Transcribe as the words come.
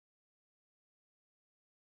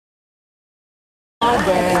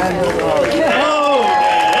there he is.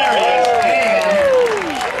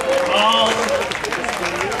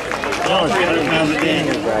 All 300 pounds a day.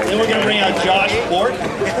 Then we're going to bring out Josh Bork.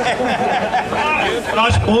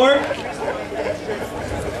 Josh Bork.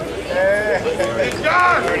 Big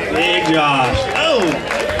Josh. Big Josh. Oh.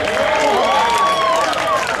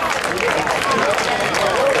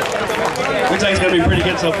 Looks like it's going to be pretty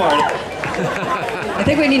good so far. I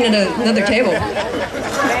think we need another table.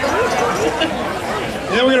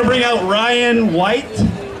 Then we're going to bring out Ryan White.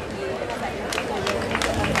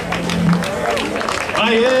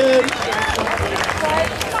 Ryan.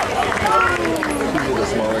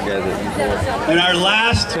 And our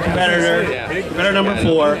last competitor, competitor number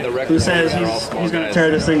 4, who says he's going to tear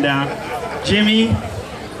this thing down, Jimmy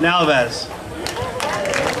Nalvez.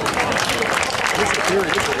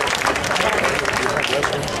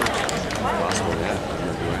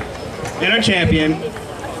 And our champion,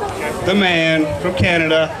 the man from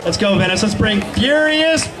Canada. Let's go, Venice. Let's bring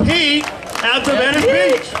Furious Pete out to Venice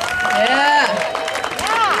Beach. Yeah.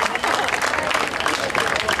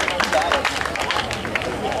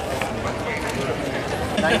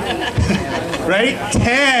 Ready?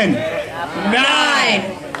 10, 9,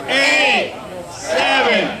 8,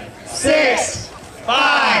 7, 6,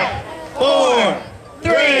 5, 4,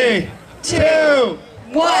 3, 2,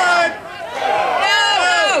 1.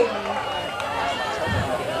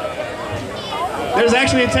 There's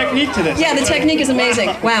actually a technique to this. Yeah, the technique is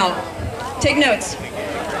amazing. Wow. Take notes.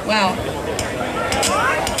 Wow.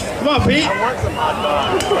 Come on, Pete.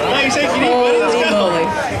 Now you say you need money. Let's go. Holy.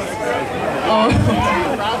 Oh.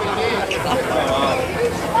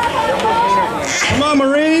 Come on,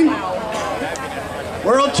 Marine.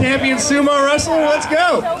 World champion sumo wrestler. Let's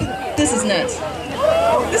go. This is nuts.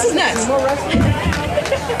 This is nuts. I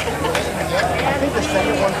think the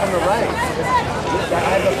second one from the right. I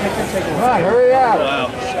have a picture taken. Come on, hurry up. Wow.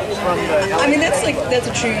 I mean, that's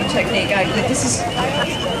a true technique.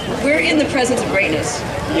 We're in the presence of greatness.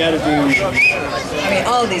 You gotta do. I mean,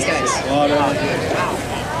 all of these guys. Water.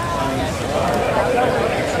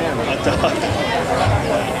 Hot dog.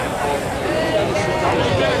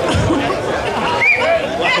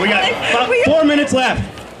 We got about 4 minutes left.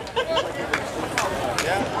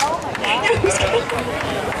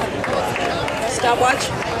 Stopwatch.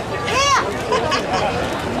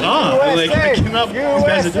 Oh, I'm like picking up. These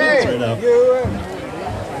guys are doing this right now.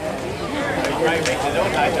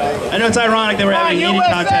 I know it's ironic that we're having an eating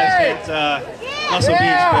contest at Muscle Beach,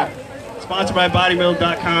 but sponsored by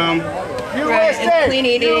Bodybuilding.com. Right, and clean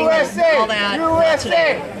eating, and all that. Not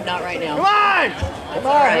today. Not right now. Come on! Come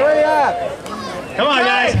on, hurry up! Come on,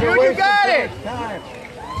 guys. You got it!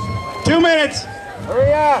 2 minutes.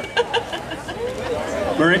 Hurry up!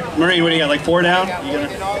 Marine, what do you got? Like 4 down? You gonna...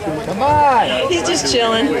 Come on! He's just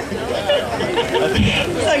chilling. It's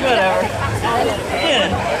like whatever. Yeah.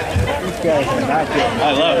 These guys are not good.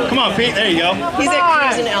 I love it. Come on, Pete. There you go. He's at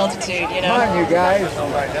cruising altitude, you know. Come on, you guys.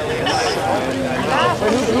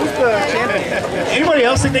 Who's the champion? Anybody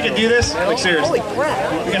else think they could do this? Like seriously. Holy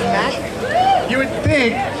crap. You would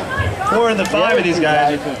think 4 of the 5 of these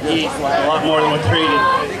guys would eat a lot more than what's created.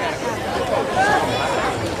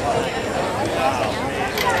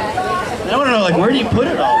 I want to know, like, where do you put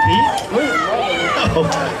it all, Pete? Oh.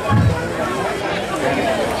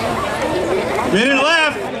 Minute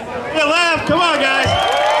left. Minute left. Come on, guys.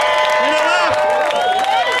 Minute left.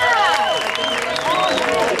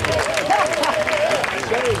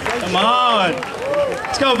 Come on.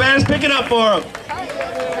 Let's go, Vance. Pick it up for him.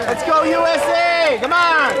 Let's go, USA! Come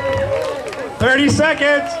on! 30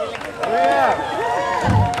 seconds. Yeah.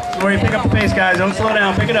 Where you pick up the pace, guys. Don't slow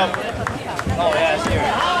down. Pick it up. Oh, yeah, it's here.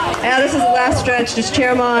 Yeah, this is the last stretch. Just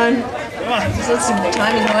cheer him on. Come on. Since the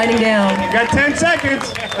time is winding down. You got 10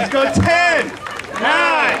 seconds. Let's go. 10,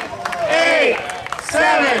 9, 8,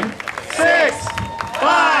 7, 6,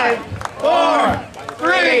 5, 4,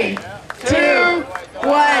 3, 2,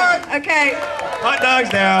 1. Okay. Hot dogs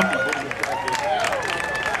down.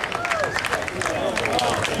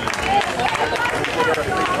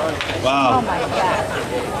 Wow. Oh my God.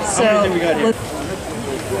 How many do we got here?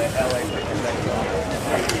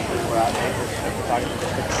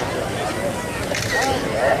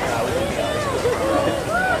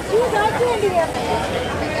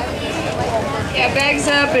 Yeah, bags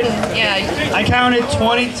up and yeah. I counted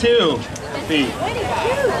 22 feet.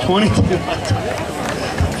 22. That's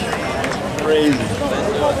crazy.